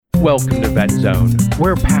Welcome to Vet Zone,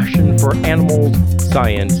 where passion for animals,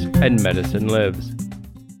 science, and medicine lives.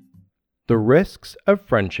 The risks of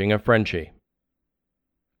Frenching a Frenchie.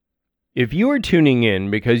 If you are tuning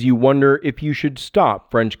in because you wonder if you should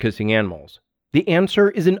stop French kissing animals, the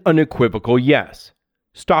answer is an unequivocal yes.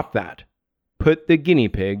 Stop that. Put the guinea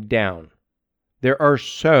pig down. There are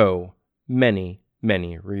so many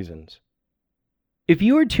reasons. If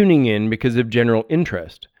you are tuning in because of general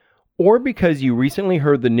interest, or because you recently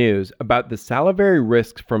heard the news about the salivary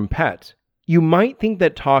risks from pets, you might think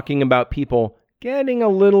that talking about people getting a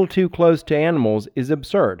little too close to animals is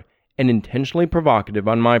absurd and intentionally provocative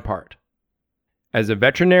on my part. As a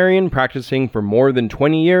veterinarian practicing for more than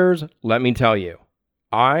 20 years, let me tell you,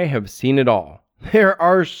 I have seen it all. There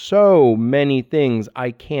are so many things I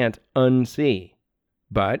can't unsee.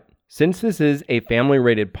 But since this is a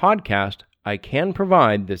family-rated podcast, I can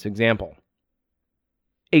provide this example.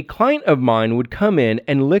 A client of mine would come in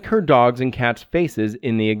and lick her dog's and cat's faces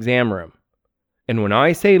in the exam room. And when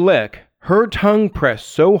I say lick, her tongue pressed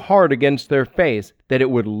so hard against their face that it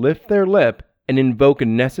would lift their lip and invoke a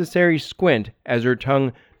necessary squint as her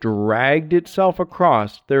tongue dragged itself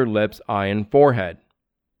across their lips, eye, and forehead.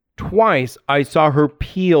 Twice I saw her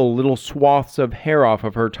peel little swaths of hair off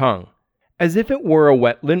of her tongue, as if it were a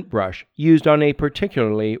wet lint brush used on a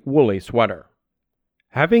particularly woolly sweater.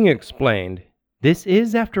 Having explained, "This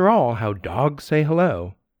is, after all, how dogs say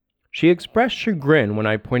hello," she expressed chagrin when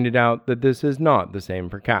I pointed out that this is not the same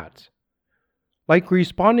for cats. Like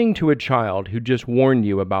responding to a child who just warned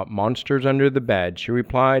you about monsters under the bed, she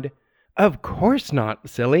replied, "Of course not,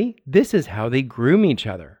 silly. This is how they groom each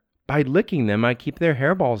other. By licking them, I keep their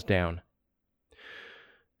hairballs down."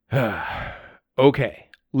 Okay,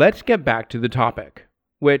 let's get back to the topic,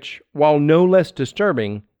 which, while no less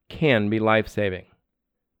disturbing, can be life-saving.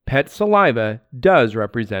 Pet saliva does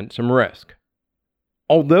represent some risk.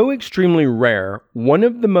 Although extremely rare, one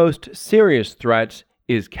of the most serious threats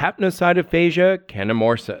is Capnocytophaga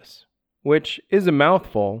canimorsus, which is a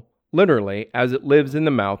mouthful, literally, as it lives in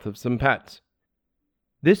the mouth of some pets.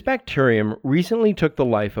 This bacterium recently took the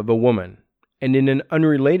life of a woman, and in an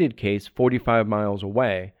unrelated case 45 miles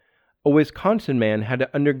away, a Wisconsin man had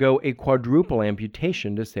to undergo a quadruple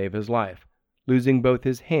amputation to save his life, losing both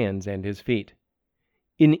his hands and his feet.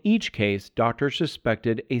 In each case, doctors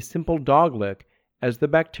suspected a simple dog lick as the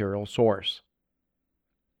bacterial source.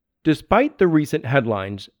 Despite the recent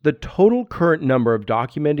headlines, the total current number of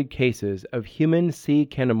documented cases of human C.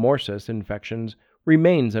 canimorsus infections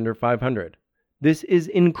remains under 500. This is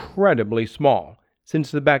incredibly small,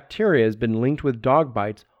 since the bacteria has been linked with dog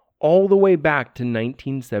bites all the way back to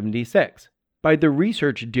 1976 by the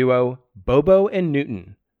research duo Bobo and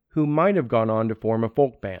Newton, who might have gone on to form a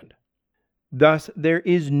folk band. Thus, there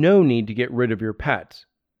is no need to get rid of your pets,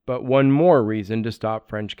 but one more reason to stop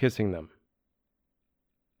French kissing them.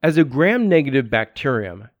 As a gram-negative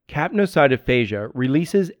bacterium, Capnocytophaga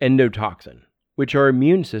releases endotoxin, which our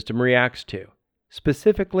immune system reacts to,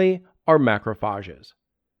 specifically our macrophages.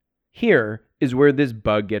 Here is where this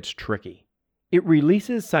bug gets tricky. It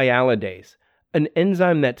releases sialidase, an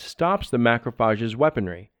enzyme that stops the macrophage's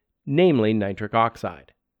weaponry, namely nitric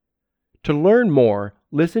oxide. To learn more,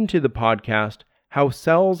 listen to the podcast How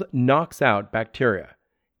Cells Knocks Out Bacteria,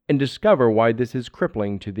 and discover why this is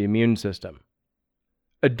crippling to the immune system.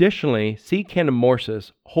 Additionally, C.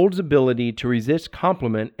 canimorsus holds ability to resist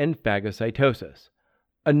complement and phagocytosis,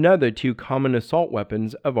 another two common assault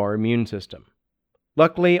weapons of our immune system.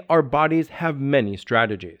 Luckily, our bodies have many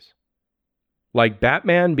strategies. Like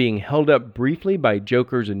Batman being held up briefly by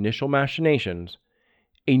Joker's initial machinations,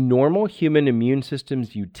 a normal human immune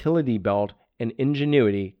system's utility belt and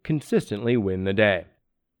ingenuity consistently win the day.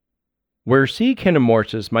 Where C.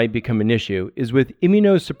 canimorsus might become an issue is with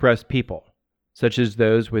immunosuppressed people, such as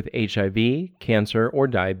those with HIV, cancer, or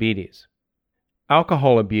diabetes.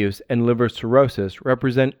 Alcohol abuse and liver cirrhosis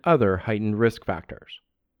represent other heightened risk factors.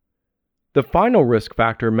 The final risk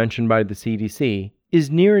factor mentioned by the CDC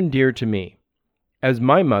is near and dear to me, as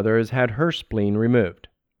my mother has had her spleen removed.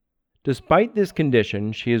 Despite this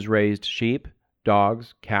condition, she has raised sheep,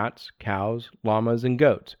 dogs, cats, cows, llamas, and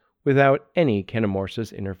goats without any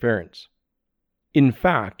canimorsus interference. In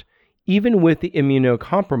fact, even with the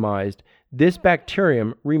immunocompromised, this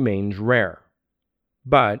bacterium remains rare.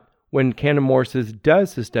 But when canimorsus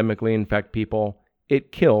does systemically infect people,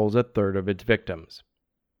 it kills a third of its victims.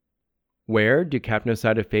 Where do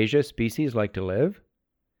Capnocytophaga species like to live?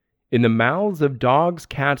 In the mouths of dogs,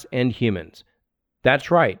 cats, and humans. That's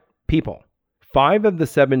right, people. 5 of the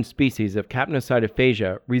 7 species of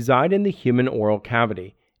Capnocytophaga reside in the human oral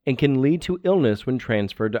cavity and can lead to illness when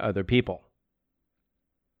transferred to other people.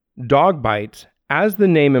 Dog bites, As the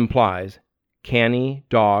name implies, cani,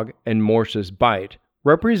 dog, and morsus bite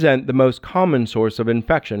represent the most common source of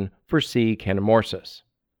infection for C. canimorsus.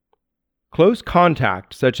 Close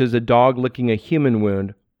contact, such as a dog licking a human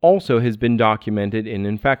wound, also has been documented in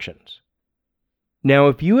infections. Now,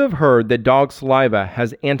 if you have heard that dog saliva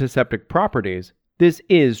has antiseptic properties, this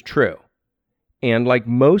is true. And like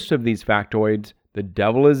most of these factoids, the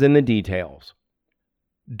devil is in the details.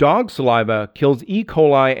 Dog saliva kills E.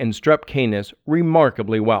 coli and strep canis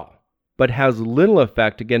remarkably well, but has little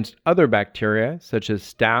effect against other bacteria such as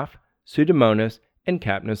staph, Pseudomonas, and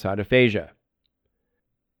Capnocytophaga.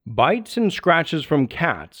 Bites and scratches from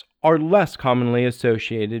cats are less commonly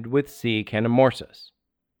associated with C. canimorsus,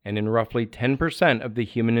 and in roughly 10% of the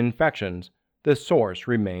human infections, the source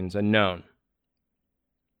remains unknown.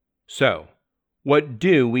 So, what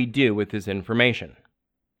do we do with this information?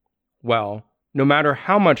 Well, no matter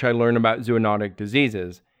how much I learn about zoonotic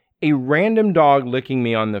diseases, a random dog licking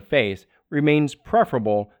me on the face remains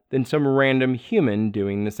preferable than some random human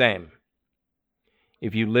doing the same.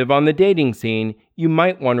 If you live on the dating scene, you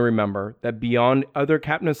might want to remember that beyond other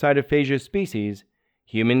Capnocytophaga species,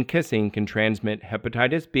 human kissing can transmit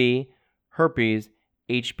hepatitis B, herpes,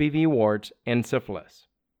 HPV warts, and syphilis.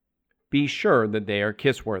 Be sure that they are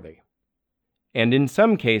kiss-worthy. And in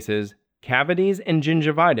some cases, cavities and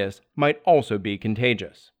gingivitis might also be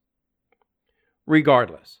contagious.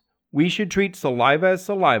 Regardless, we should treat saliva as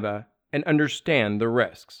saliva and understand the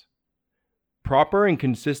risks. Proper and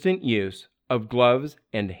consistent use of gloves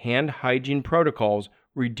and hand hygiene protocols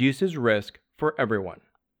reduces risk for everyone.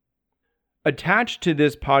 Attached to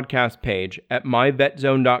this podcast page at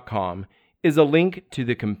myvetzone.com is a link to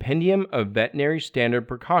the Compendium of Veterinary Standard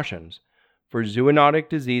Precautions for Zoonotic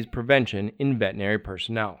Disease Prevention in Veterinary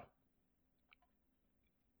Personnel.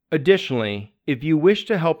 Additionally, if you wish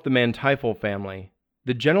to help the Mantyphle family,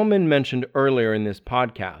 the gentleman mentioned earlier in this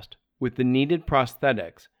podcast, with the needed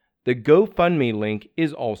prosthetics, the GoFundMe link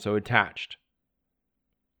is also attached.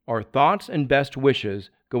 Our thoughts and best wishes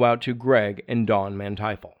go out to Greg and Dawn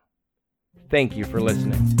Mantyphle. Thank you for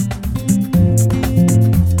listening.